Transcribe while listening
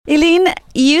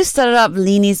you started up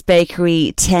Leanie's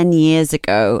Bakery 10 years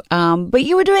ago, but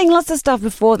you were doing lots of stuff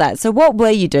before that. So what were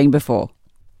you doing before?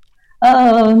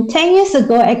 10 years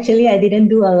ago, actually, I didn't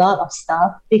do a lot of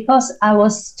stuff because I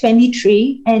was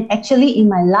 23 and actually in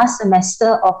my last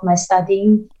semester of my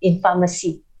studying in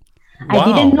pharmacy.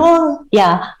 Wow.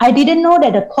 I didn't know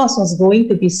that the course was going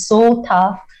to be so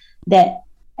tough that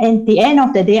at the end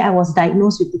of the day, I was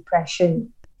diagnosed with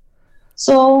depression.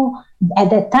 So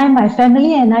at that time, my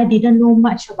family and I didn't know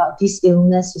much about this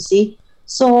illness, you see.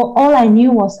 So all I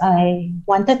knew was I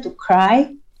wanted to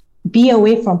cry, be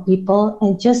away from people,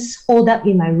 and just hold up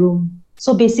in my room.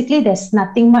 So basically, there's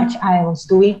nothing much I was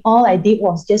doing. All I did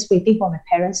was just waiting for my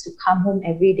parents to come home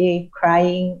every day,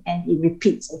 crying, and it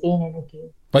repeats again and again.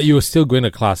 But you were still going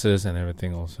to classes and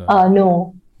everything also?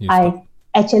 No. I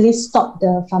actually stopped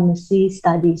the pharmacy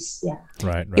studies, yeah.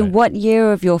 Right. In what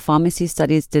year of your pharmacy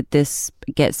studies did this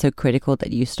get so critical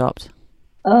that you stopped?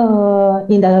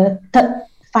 In the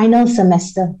final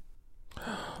semester.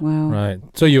 Wow. Right.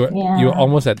 So you're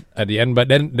almost at the end, but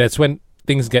then that's when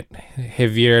things get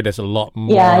heavier. There's a lot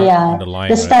more on the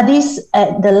line. The studies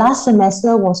at the last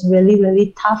semester was really,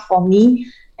 really tough for me.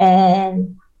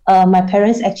 And my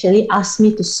parents actually asked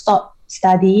me to stop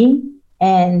studying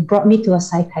and brought me to a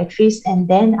psychiatrist. And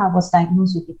then I was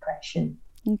diagnosed with depression.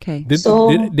 Okay.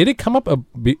 Did it come up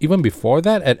even before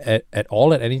that at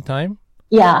all at any time?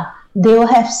 Yeah. They will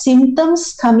have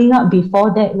symptoms coming up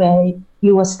before that where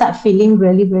you will start feeling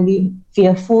really, really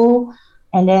fearful,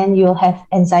 and then you'll have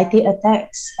anxiety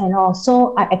attacks. And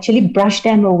also, I actually brushed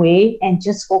them away and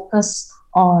just focus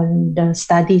on the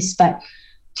studies. But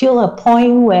till a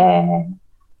point where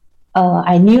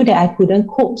I knew that I couldn't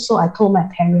cope, so I told my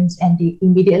parents, and they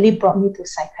immediately brought me to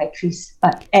psychiatrist.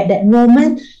 But at that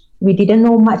moment, we didn't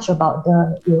know much about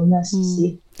the illness, you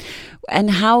see. And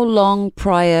how long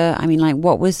prior,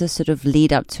 what was the sort of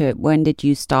lead up to it? When did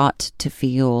you start to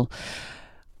feel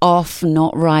off,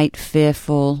 not right,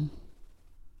 fearful?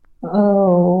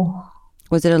 Oh.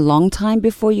 Was it a long time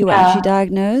before you were actually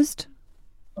diagnosed?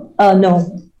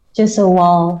 No, just a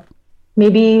while.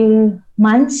 Maybe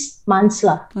months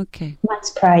lah. Okay.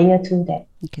 Months prior to that.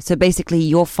 Okay, so basically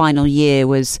your final year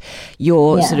was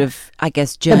your sort of, I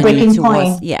guess, journey breaking towards...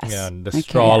 point. Yes. Yeah, and the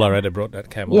straw already brought that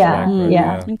camel's back.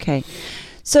 Yeah. Okay.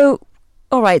 So,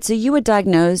 all right, so you were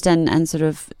diagnosed and sort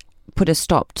of put a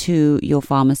stop to your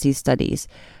pharmacy studies.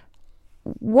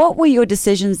 What were your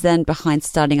decisions then behind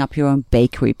starting up your own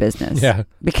bakery business? Yeah.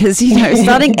 Because,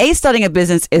 starting a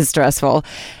business is stressful.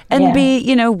 And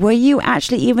B, were you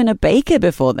actually even a baker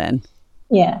before then?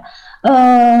 Yeah.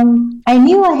 I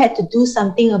knew I had to do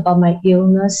something about my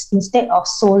illness instead of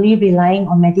solely relying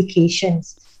on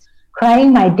medications.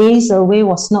 Crying my days away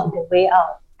was not the way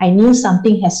out. I knew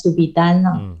something has to be done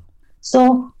now.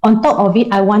 So on top of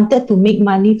it, I wanted to make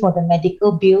money for the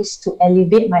medical bills to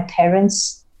alleviate my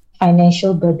parents'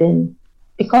 financial burden,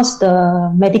 because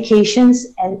the medications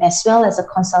and as well as the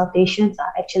consultations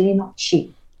are actually not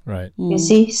cheap. Right. You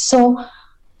see? So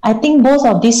I think both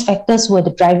of these factors were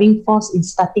the driving force in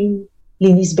starting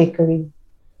Leanie's Bakery.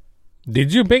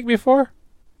 Did you bake before?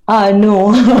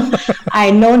 No.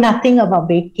 I know nothing about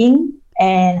baking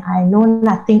and I know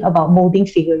nothing about molding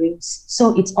figurines.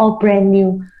 So it's all brand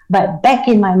new. But back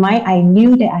in my mind, I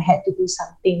knew that I had to do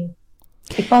something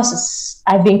because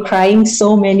I've been crying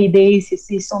so many days, you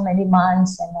see, so many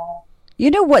months and all. You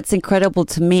know what's incredible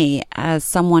to me as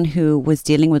someone who was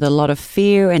dealing with a lot of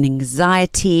fear and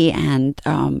anxiety and,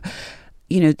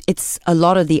 it's a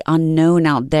lot of the unknown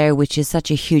out there, which is such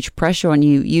a huge pressure on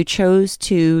you. You chose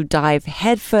to dive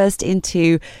headfirst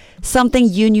into something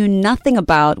you knew nothing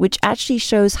about, which actually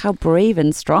shows how brave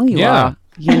and strong you are,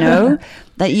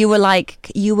 that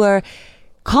you were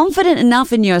confident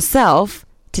enough in yourself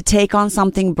to take on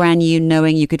something brand new,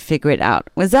 knowing you could figure it out.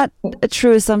 Was that a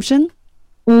true assumption?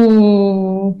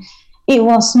 It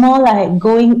was more like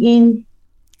going in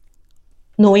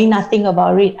knowing nothing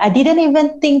about it. I didn't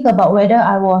even think about whether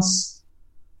I was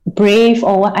brave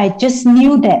or what. I just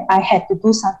knew that I had to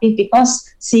do something because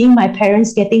seeing my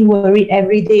parents getting worried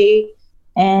every day,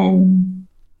 and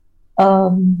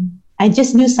I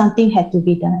just knew something had to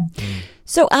be done.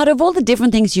 So out of all the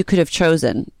different things you could have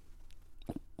chosen,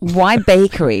 why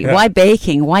bakery? Why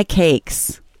baking? Why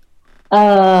cakes?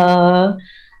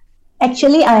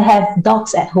 Actually, I have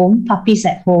dogs at home, puppies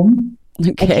at home.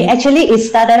 Okay. Actually, it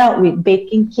started out with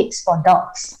baking cakes for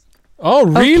dogs. Oh,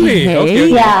 really? Okay.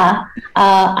 Yeah.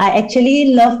 I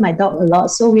actually love my dog a lot.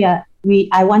 So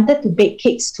I wanted to bake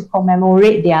cakes to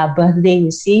commemorate their birthday, you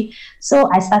see.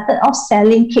 So I started off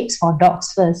selling cakes for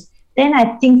dogs first. Then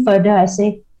I think further, I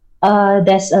say,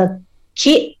 there's a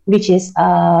kid, which is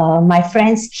my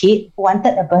friend's kid,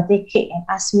 wanted a birthday cake and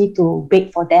asked me to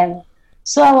bake for them.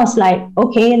 So I was like,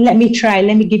 okay, let me try.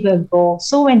 Let me give it a go.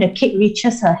 So when the cake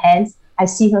reaches her hands, I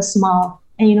see her smile.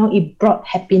 And, it brought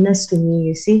happiness to me,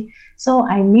 you see. So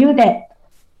I knew that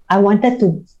I wanted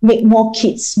to make more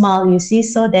kids smile, you see.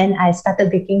 So then I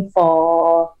started baking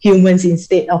for humans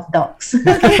instead of dogs.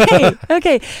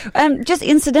 Okay. Just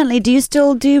incidentally, do you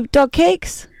still do dog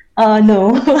cakes?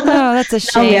 No. Oh, that's a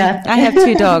shame. Yeah. I have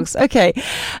 2 dogs. Okay.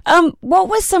 What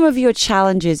were some of your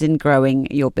challenges in growing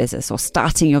your business or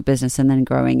starting your business and then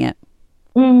growing it?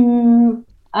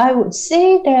 I would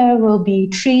say there will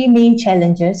be 3 main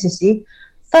challenges, you see.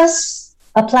 First,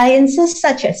 appliances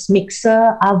such as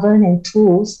mixer, oven, and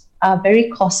tools are very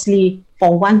costly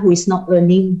for one who is not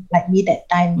earning like me that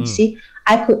time. You see,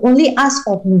 I could only ask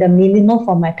for the minimum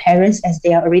for my parents as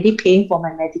they are already paying for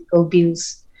my medical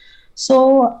bills.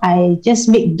 So I just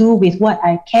make do with what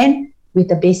I can with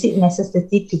the basic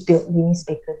necessity to build Lily's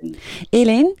Bakery.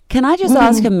 Elaine, can I just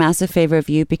ask a massive favor of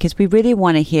you, because we really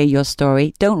want to hear your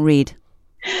story. Don't read.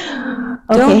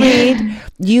 Don't read.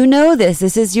 You know this.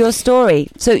 This is your story.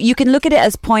 So you can look at it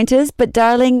as pointers, but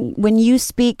darling, when you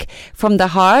speak from the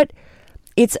heart,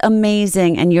 it's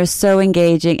amazing and you're so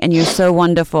engaging and you're so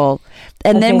wonderful.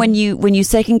 And then when you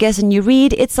second guess and you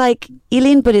read, it's like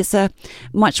Elaine, but it's a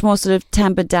much more sort of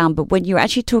tempered down. But when you're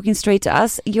actually talking straight to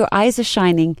us, your eyes are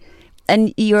shining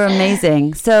and you're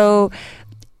amazing. So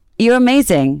you're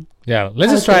amazing. Yeah,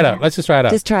 let's just try it out.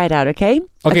 Just try it out, okay?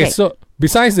 Okay, so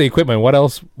besides the equipment, what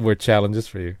else were challenges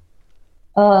for you?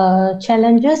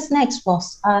 Challenges next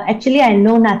was actually I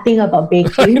know nothing about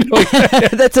baking.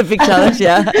 That's a big challenge,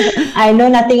 yeah. I know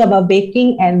nothing about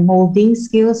baking and molding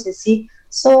skills, you see.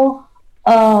 So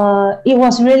it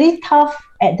was really tough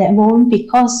at that moment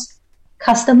because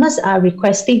customers are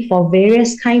requesting for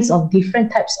various kinds of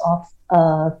different types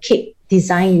of cake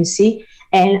design, you see.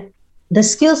 And the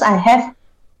skills I have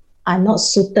are not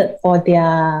suited for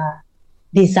their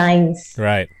designs.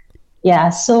 Right. Yeah,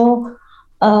 so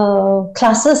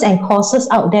classes and courses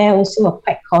out there also are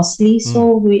quite costly.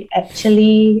 So I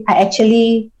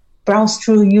actually browsed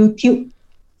through YouTube,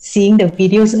 seeing the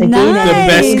videos again. Nice. The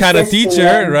best kind of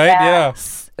teacher, right? Yeah.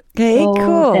 Okay, so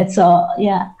cool. That's all.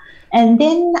 Yeah. And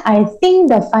then I think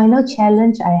the final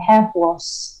challenge I have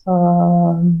was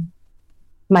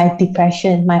my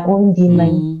depression, my own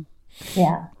demon.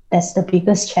 Yeah, that's the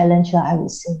biggest challenge I would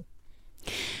say.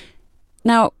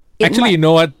 Now, actually, you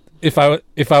know what? If I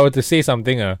were to say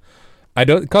something, I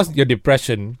don't, because your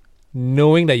depression,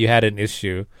 knowing that you had an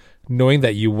issue, knowing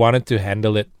that you wanted to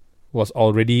handle it was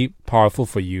already powerful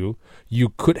for you.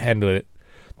 You could handle it.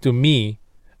 To me,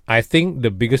 I think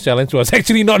the biggest challenge was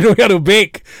actually not knowing how to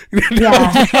bake.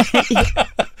 Yeah.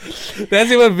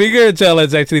 That's even bigger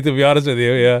challenge, actually, to be honest with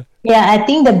you. Yeah. Yeah, I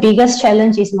think the biggest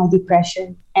challenge is my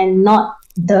depression and not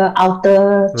the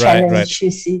outer challenge, you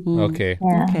see. Okay.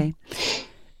 Yeah. Okay.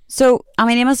 So, I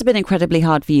mean, it must have been incredibly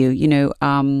hard for you,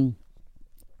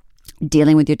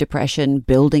 dealing with your depression,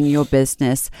 building your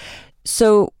business.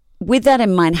 So, with that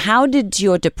in mind, how did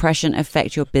your depression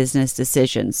affect your business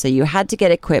decisions? So, you had to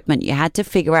get equipment, you had to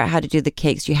figure out how to do the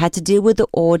cakes, you had to deal with the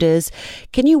orders.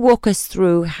 Can you walk us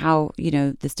through how,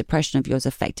 this depression of yours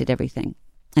affected everything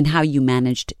and how you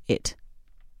managed it?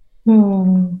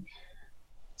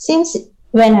 Since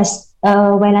when I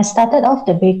started off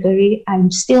the bakery, I'm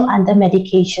still under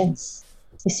medications.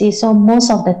 You see, so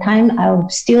most of the time I'll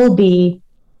still be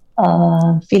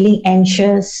feeling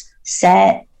anxious,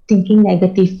 sad, thinking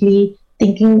negatively,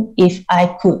 thinking if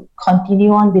I could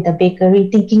continue on with the bakery,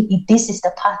 thinking if this is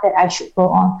the path that I should go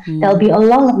on. There'll be a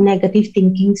lot of negative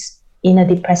thinkings in a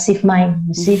depressive mind,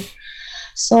 you see.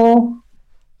 So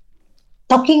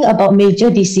talking about major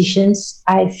decisions,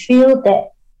 I feel that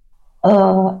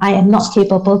I am not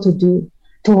capable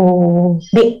to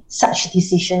make such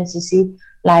decisions, you see,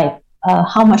 like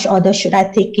how much order should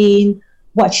I take in,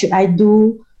 what should I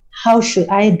do, how should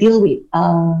I deal with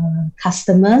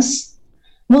customers.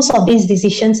 Most of these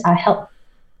decisions are helped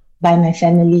by my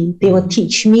family. They will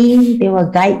teach me, they will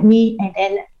guide me, and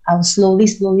then I'll slowly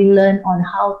learn on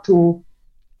how to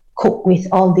cope with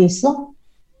all this.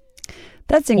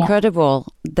 That's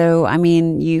incredible, though. I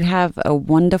mean, you have a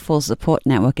wonderful support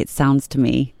network, it sounds to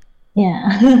me.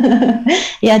 Yeah.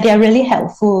 Yeah, they're really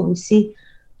helpful, you see.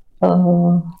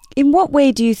 In what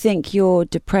way do you think your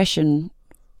depression,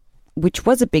 which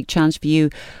was a big challenge for you,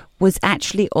 was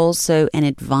actually also an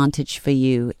advantage for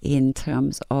you in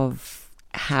terms of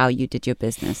how you did your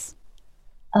business?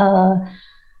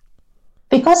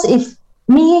 Because if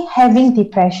me having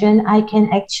depression,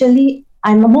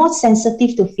 I'm more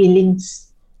sensitive to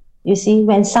feelings. You see,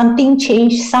 when something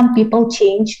changes, some people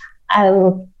change, I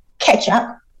will catch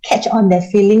on that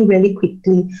feeling really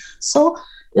quickly. So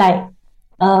like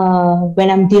when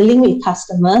I'm dealing with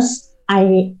customers,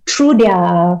 through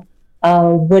their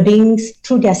wordings,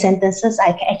 through their sentences,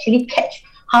 I can actually catch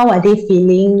how are they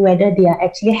feeling, whether they are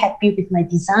actually happy with my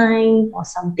design or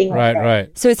something like that.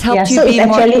 Right. So it's helped you so be it's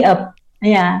more... actually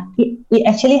it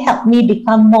actually helped me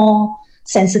become more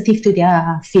sensitive to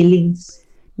their feelings.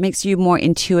 Makes you more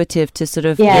intuitive to sort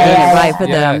of Yeah, getting yeah, it right yeah. for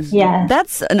them. Yeah.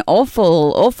 That's an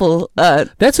awful...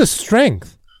 That's a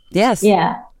strength. yes.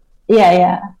 Yeah. I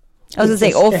was going to It's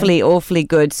say a strength. awfully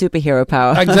good superhero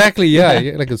power. Exactly, yeah,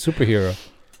 like a superhero.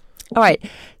 All right.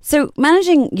 So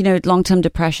managing, long-term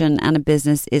depression and a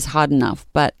business is hard enough.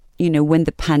 But, when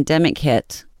the pandemic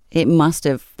hit, it must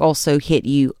have also hit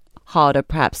you harder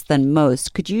perhaps than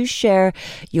most. Could you share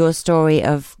your story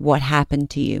of what happened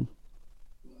to you?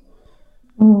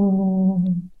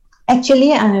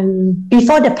 Actually,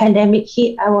 before the pandemic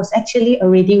hit, I was actually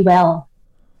already well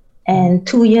and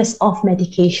 2 years off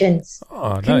medications.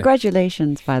 Oh, nice.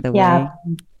 Congratulations, by the way. Yeah,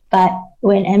 but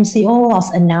when MCO was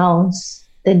announced,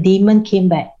 the demon came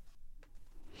back.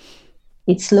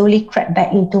 It slowly crept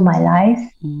back into my life.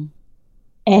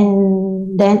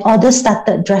 And then orders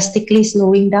started drastically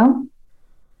slowing down.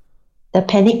 The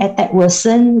panic attack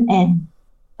worsened, and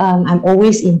I'm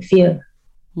always in fear.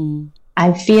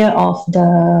 I fear of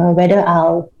whether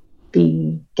I'll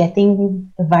be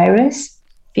getting the virus,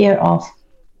 fear of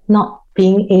not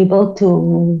being able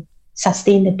to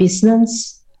sustain the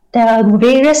business. There are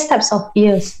various types of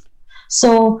fears.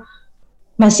 So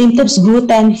my symptoms grew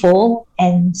tenfold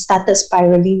and started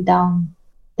spiraling down.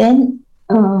 Then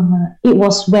it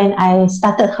was when I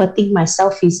started hurting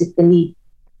myself physically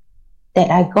that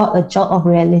I got a jolt of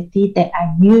reality that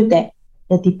I knew that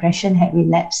the depression had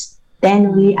relapsed. Then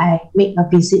only I made a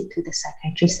visit to the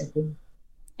psychiatrist again.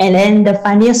 And then the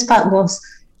funniest part was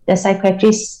the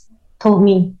psychiatrist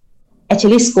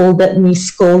actually scolded me,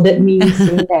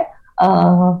 saying that,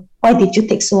 why did you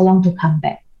take so long to come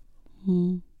back?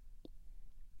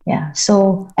 Yeah,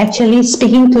 so actually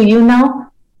speaking to you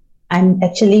now, I'm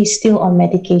actually still on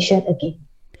medication again.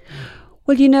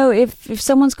 Well, if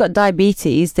someone's got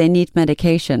diabetes, they need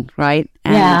medication, right?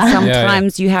 And Yeah.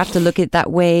 sometimes you have to look at it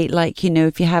that way. Like,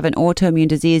 if you have an autoimmune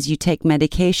disease, you take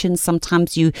medication.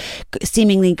 Sometimes you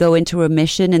seemingly go into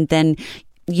remission and then,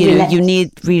 Relapse. you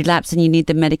need relapse and you need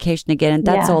the medication again. And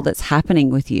that's all that's happening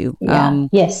with you. Yeah.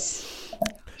 Yes.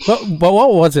 But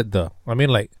what was it though? I mean,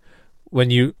 like,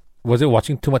 was it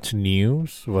watching too much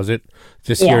news? Was it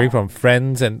just hearing from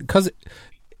friends? And because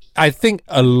I think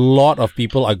a lot of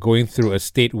people are going through a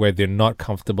state where they're not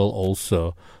comfortable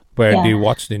also, where they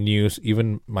watch the news,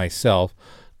 even myself.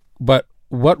 But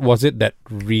what was it that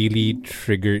really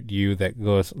triggered you that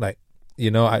goes like,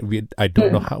 I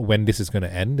don't know when this is going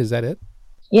to end? Is that it?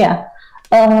 Yeah.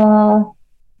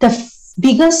 The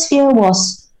biggest fear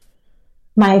was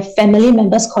my family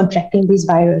members contracting this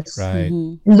virus. Right.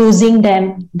 Losing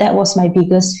them, that was my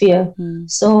biggest fear.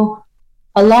 So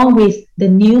along with the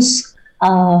news,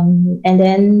 and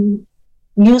then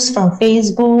news from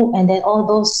Facebook, and then all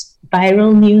those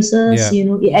viral newses,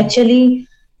 it actually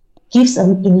gives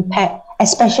an impact,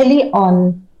 especially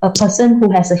on a person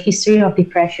who has a history of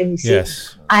depression. You see,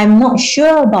 Yes. I'm not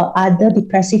sure about other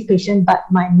depressive patients, but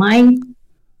my mind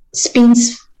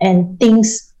spins and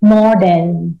thinks more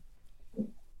than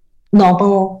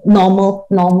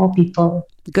normal people.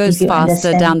 Goes if you faster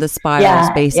understand. down the spirals,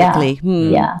 basically.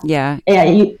 Yeah. Yeah.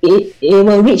 It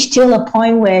will reach till a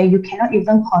point where you cannot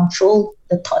even control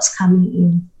the thoughts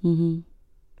coming in.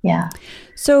 Yeah.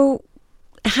 So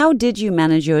how did you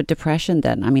manage your depression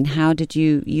then? I mean, how did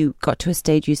you got to a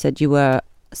stage you said you were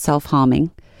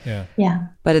self-harming? Yeah.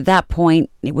 But at that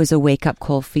point, it was a wake-up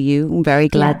call for you. I'm very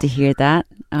glad to hear that.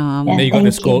 Yeah, Then you got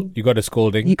the thank you got a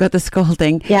scolding. You got the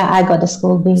scolding. Yeah, I got the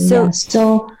scolding. So-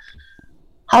 So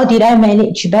how did I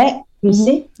manage back? You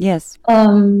see? Yes.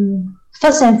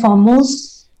 First and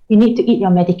foremost, you need to eat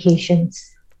your medications.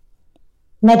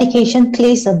 Medication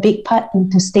plays a big part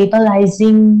into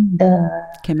stabilizing the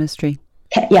Chemistry.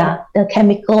 the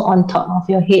chemical on top of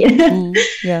your head.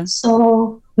 Yeah.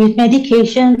 So with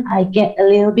medication, I get a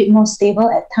little bit more stable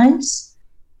at times,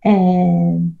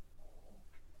 and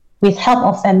with help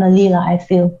of family, I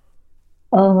feel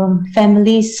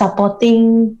family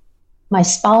supporting my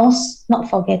spouse, not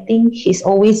forgetting she's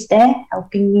always there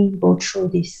helping me go through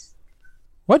this.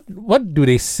 What do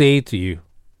they say to you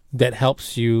that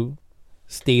helps you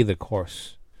stay the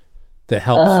course? That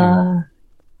helps you?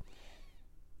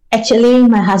 Actually,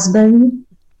 my husband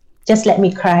just let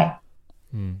me cry.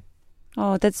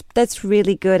 Oh, that's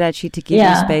really good actually to give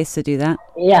you space to do that.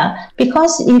 Yeah,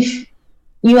 because if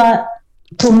you are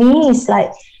to me, it's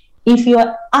like if you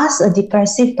ask a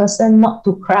depressive person not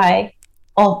to cry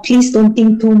or please don't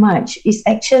think too much, it's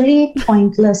actually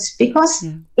pointless because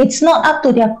it's not up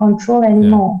to their control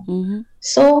anymore. Mm-hmm.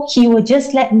 So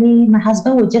my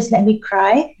husband would just let me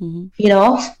cry it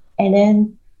off, and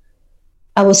then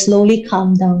I will slowly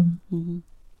calm down. Mm-hmm.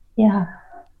 Yeah.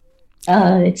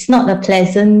 It's not a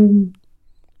pleasant.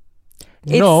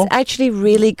 It's actually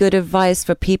really good advice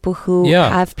for people who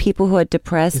have people who are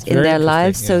depressed in their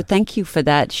lives. So thank you for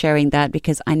that, sharing that,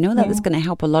 because I know that it's going to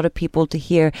help a lot of people to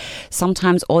hear.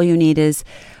 Sometimes all you need is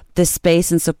the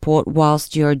space and support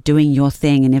whilst you're doing your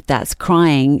thing. And if that's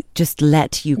crying, just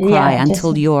let you cry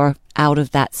until you're out of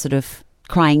that sort of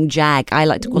crying jag. I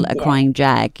like to call it a crying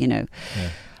jag, you know. Yeah.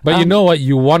 But you know what?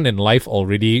 You won in life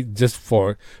already just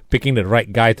for picking the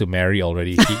right guy to marry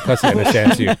already, because he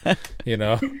understands you, you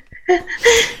know.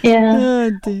 Yeah.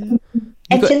 Oh, dear.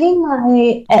 Actually,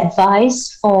 my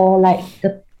advice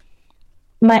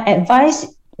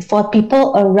for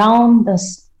people around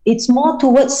us, it's more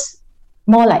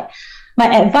like my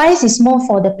advice is more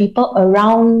for the people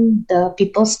around the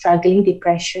people struggling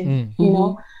depression. You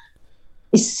know,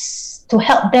 is to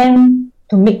help them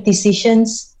to make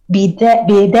decisions. Be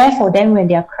there for them when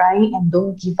they are crying, and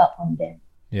don't give up on them.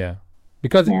 Yeah,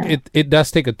 because it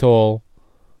does take a toll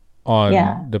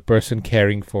on the person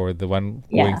caring for the one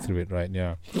going through it, right?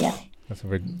 Yeah. That's a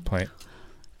very good point.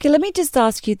 Okay, let me just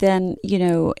ask you then, you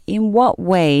know, in what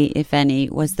way, if any,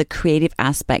 was the creative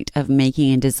aspect of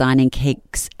making and designing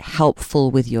cakes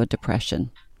helpful with your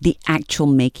depression? The actual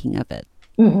making of it.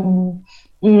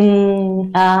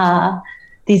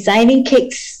 Designing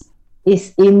cakes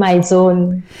is in my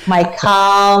zone, my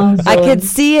calm zone. I could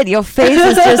see it. Your face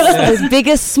is just the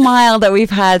biggest smile that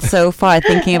we've had so far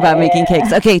thinking about making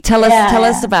cakes. Okay, tell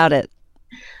us about it.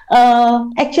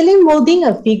 Actually, molding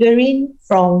a figurine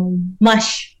from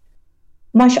mush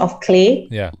of clay.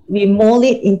 Yeah. We mold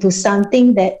it into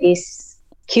something that is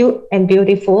cute and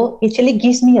beautiful. It actually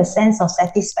gives me a sense of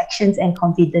satisfaction and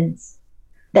confidence.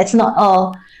 That's not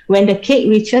all. When the cake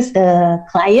reaches the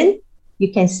client, you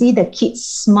can see the kids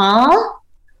smile.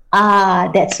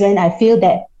 That's when I feel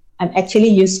that I'm actually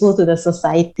useful to the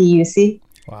society, you see.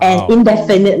 Wow. And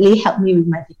indefinitely help me with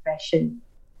my depression.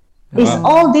 It's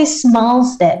all these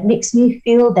smiles that makes me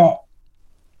feel that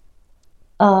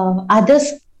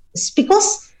others,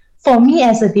 because for me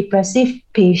as a depressive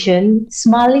patient,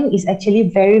 smiling is actually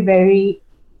very, very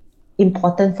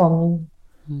important for me.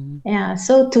 Yeah,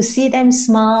 so to see them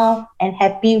smile and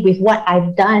happy with what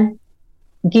I've done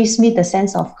gives me the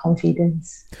sense of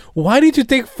confidence. Why did you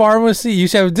take pharmacy? You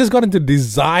should have just got into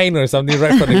design or something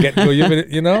right from the get-go.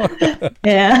 You know?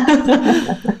 Yeah.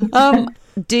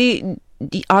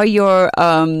 Are your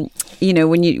you know,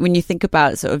 when you think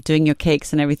about sort of doing your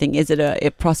cakes and everything, is it a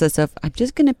process of I'm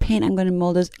just going to paint, I'm going to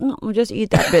mold this, I'll just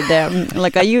eat that bit there?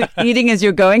 Like, are you eating as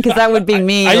you're going? Because that would be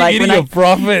me. Are like you eating your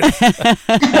profit?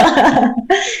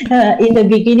 In the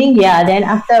beginning, yeah. Then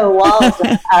after a while,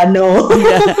 no.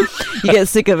 You get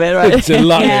sick of it, right?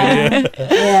 Yeah.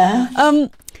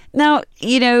 Now,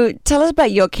 you know, tell us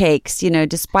about your cakes. You know,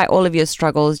 despite all of your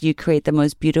struggles, you create the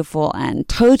most beautiful and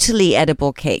totally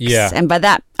edible cakes. Yeah. And by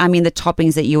that, I mean the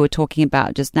toppings that you were talking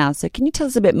about just now. So can you tell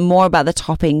us a bit more about the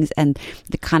toppings and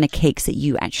the kind of cakes that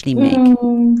you actually make?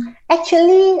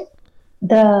 Actually,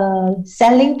 the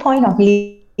selling point of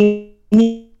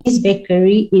Lily's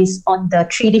Bakery is on the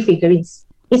 3D figurines.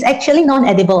 It's actually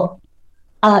non-edible.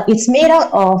 It's made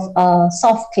out of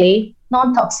soft clay,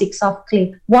 non-toxic soft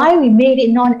clay. Why we made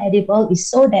it non-edible is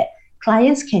so that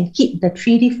clients can keep the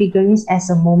 3D figurines as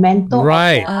a memento of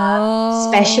their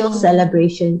special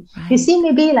celebration. Right. You see,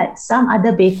 maybe like some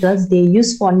other bakers, they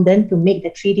use fondant to make the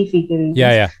 3D figurines.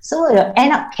 Yeah. So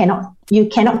you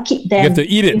cannot keep them. You have to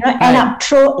eat it. End up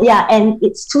and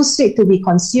it's too sweet to be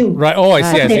consumed. Right. Oh, I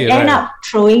see. So they end up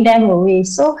throwing them away.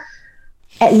 So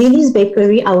at Lily's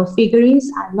Bakery, our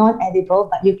figurines are non-edible,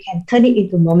 but you can turn it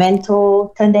into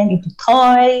memento, turn them into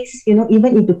toys,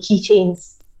 even into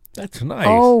keychains. That's nice.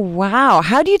 Oh, wow.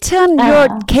 How do you turn your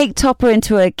cake topper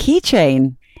into a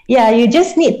keychain? Yeah, you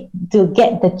just need to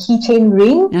get the keychain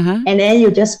ring and then you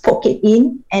just poke it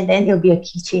in and then it'll be a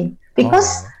keychain.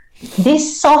 Because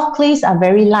these soft clays are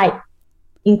very light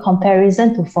in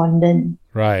comparison to fondant.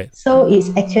 Right. So it's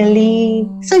actually,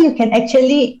 you can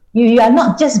actually, you are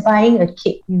not just buying a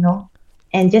cake,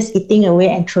 and just eating away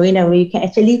and throwing away. You can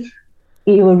actually,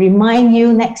 it will remind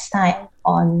you next time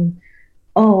on,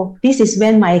 this is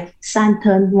when my son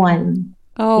turned 1.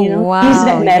 Oh, wow. These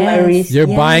are memories. You're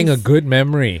buying a good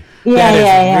memory. Yeah,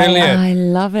 that is brilliant. I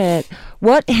love it.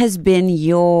 What has been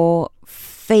your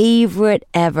favorite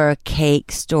ever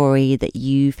cake story that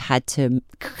you've had to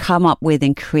come up with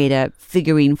and create a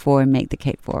figurine for and make the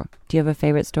cake for? Do you have a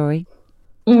favorite story?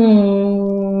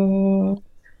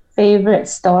 Favorite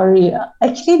story.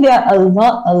 Actually, there are a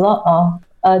lot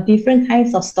of different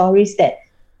kinds of stories that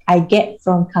I get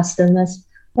from customers.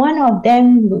 One of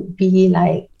them would be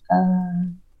like,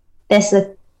 there's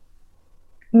a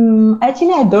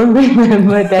actually, I don't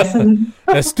remember.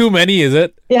 There's too many, is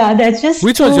it? Yeah, there's just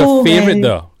Which was your favorite many.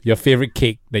 though? Your favorite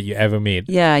cake that you ever made?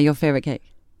 Yeah, your favorite cake.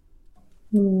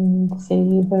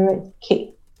 Favorite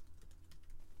cake.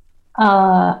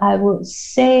 I would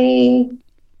say,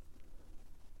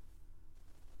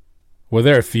 Were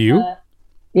there a few?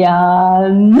 yeah,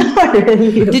 not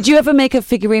really. Did you ever make a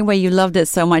figurine where you loved it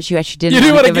so much you actually didn't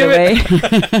You want to didn't give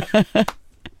it away?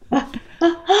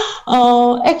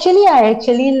 Actually, I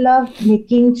actually love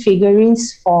making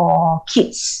figurines for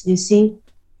kids, you see.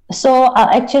 So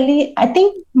actually, I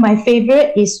think my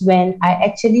favorite is when I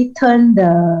actually turn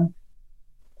the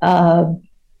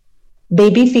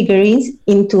baby figurines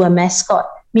into a mascot.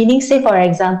 Meaning, say for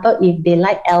example, if they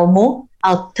like Elmo,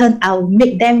 I'll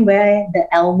make them wear the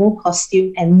Elmo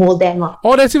costume and mold them up.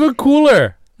 Oh, that's even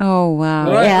cooler. Oh,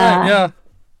 wow. Right, Yeah. right, yeah.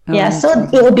 Yeah, Oh, so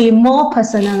it will be more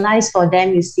personalized for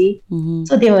them, you see. Mm-hmm.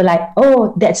 So they were like,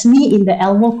 oh, that's me in the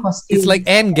Elmo costume. It's like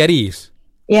Anne Geddes,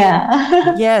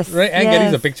 yeah. Yes. right? Anne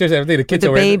Geddes, the pictures, everything. The With kids the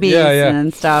are wearing. babies Yeah, yeah.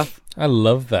 and stuff. I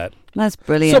love that. That's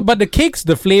brilliant. So, but the cakes,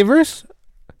 the flavors.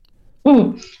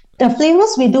 The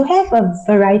flavors, we do have a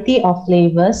variety of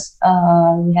flavors.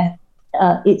 We have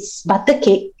it's butter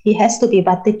cake. It has to be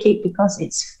butter cake because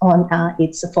it's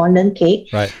a fondant cake.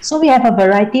 Right. So we have a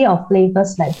variety of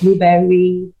flavors like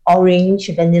blueberry, orange,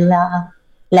 vanilla,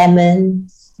 lemon.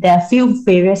 There are a few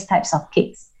various types of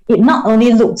cakes. It not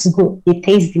only looks good, it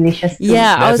tastes delicious too.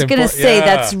 yeah, I That's was going to say yeah.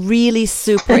 that's really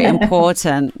super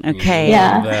important. Okay. Love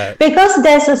Yeah, that. because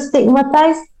there's a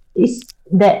stigmatized is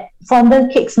that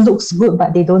fondant cakes looks good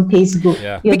but they don't taste good.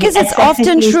 Yeah. You'll be Because it's often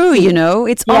excessively true, sweet. you know.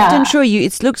 It's Yeah. often true.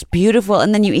 It looks beautiful,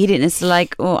 and then you eat it, and it's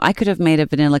like, oh, I could have made a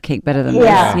vanilla cake better than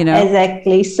Yeah, this, you know.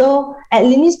 exactly. So at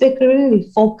Linney's Bakery, we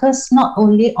focus not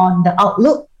only on the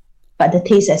outlook, but the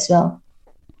taste as well.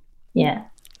 Yeah.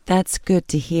 That's good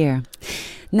to hear.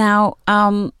 Now,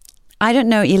 I don't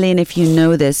know, Elaine, if you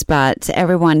know this, but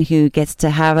everyone who gets to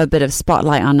have a bit of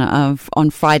spotlight on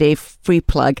Friday Free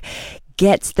Plug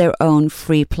gets their own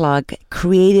free plug,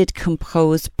 created,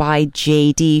 composed by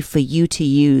JD for you to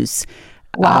use.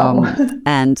 Wow.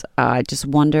 And I just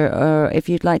wonder if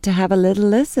you'd like to have a little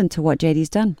listen to what JD's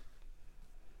done.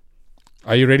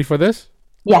 Are you ready for this?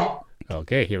 Yeah.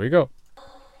 Okay, here we go.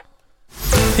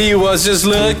 He was just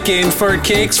looking for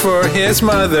cakes for his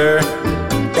mother.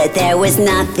 But there was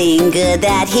nothing good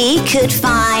that he could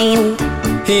find.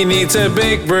 He needs a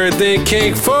big birthday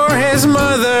cake for his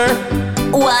mother.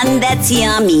 One that's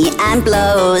yummy and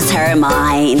blows her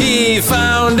mind. He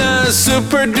found a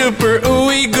super duper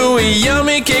ooey gooey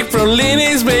yummy cake from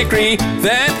Linney's Bakery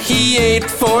that he ate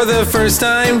for the first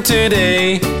time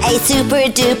today. A super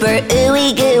duper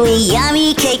ooey gooey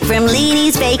yummy cake from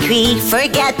Leanie's Bakery.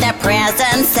 Forget the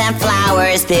presents and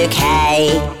flowers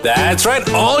bouquet. That's right,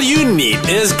 all you need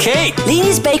is cake.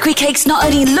 Leanie's Bakery cakes not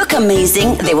only look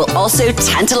amazing, they will also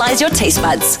tantalize your taste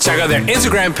buds. Check out their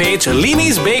Instagram page,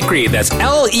 Linney's Bakery. That's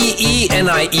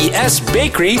LEENIES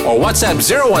Bakery, or WhatsApp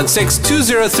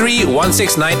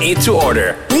 016-203-1698 to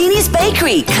order. Leanie's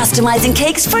Bakery, customizing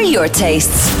cakes for your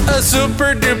tastes. A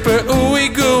super duper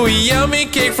ooey gooey yummy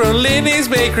cake from Linney's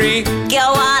Bakery.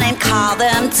 Go on and call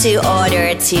them to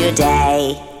order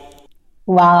today.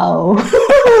 Wow.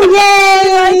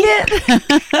 Yay!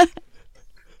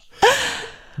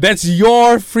 That's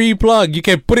your free plug. You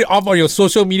can put it up on your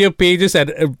social media pages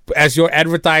and as your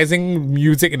advertising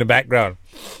music in the background.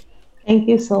 Thank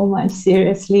you so much.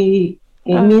 Seriously,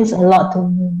 it means a lot to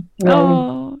me. Really.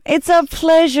 Oh, it's a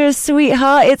pleasure,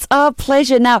 sweetheart. It's our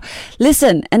pleasure. Now,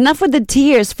 listen, enough with the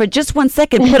tears for just 1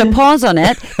 second. Put a pause on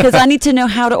it because I need to know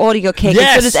how to order your cake. And so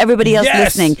Yes, does everybody else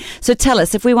yes. listening. So tell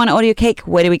us, if we want to order your cake,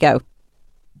 where do we go?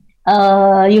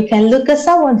 You can look us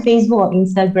up on Facebook or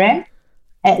Instagram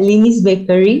at Linney's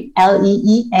Bakery,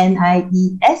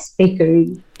 LEENIES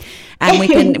Bakery.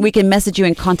 And we can message you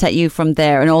and contact you from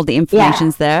there, and all the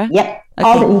information's there. Yep.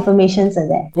 All the informations are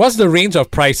there. What's the range of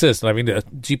prices? I mean, the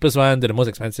cheapest one to the most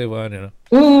expensive one, you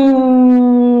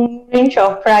know? Range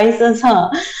of prices, huh?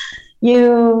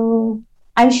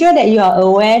 I'm sure that you are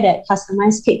aware that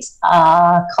customized cakes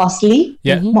are costly.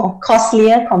 Yeah. More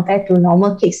costlier compared to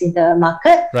normal cakes in the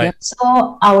market. Right. Yep.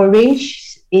 So our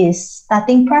range is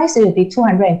starting price will be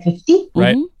 250,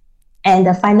 Right. Mhm. and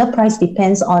the final price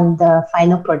depends on the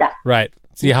final product. Right.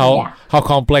 See how Yeah. how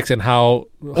complex and how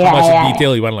Yeah, much yeah,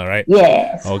 detail you want, right?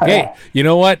 Yes. Okay. correct. You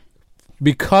know what?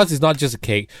 Because it's not just a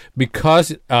cake,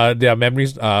 because there are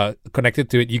memories connected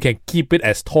to it, you can keep it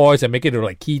as toys and make it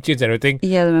like keychains and everything.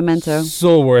 Yeah, the memento.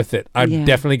 So worth it. I'm Yeah.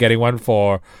 definitely getting one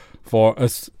for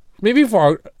us, maybe for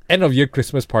our end of year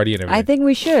Christmas party and everything. I think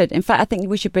we should. In fact, I think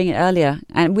we should bring it earlier,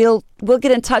 and we'll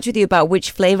get in touch with you about which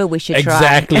flavor we should try.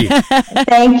 Exactly.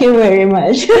 Thank you very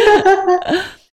much.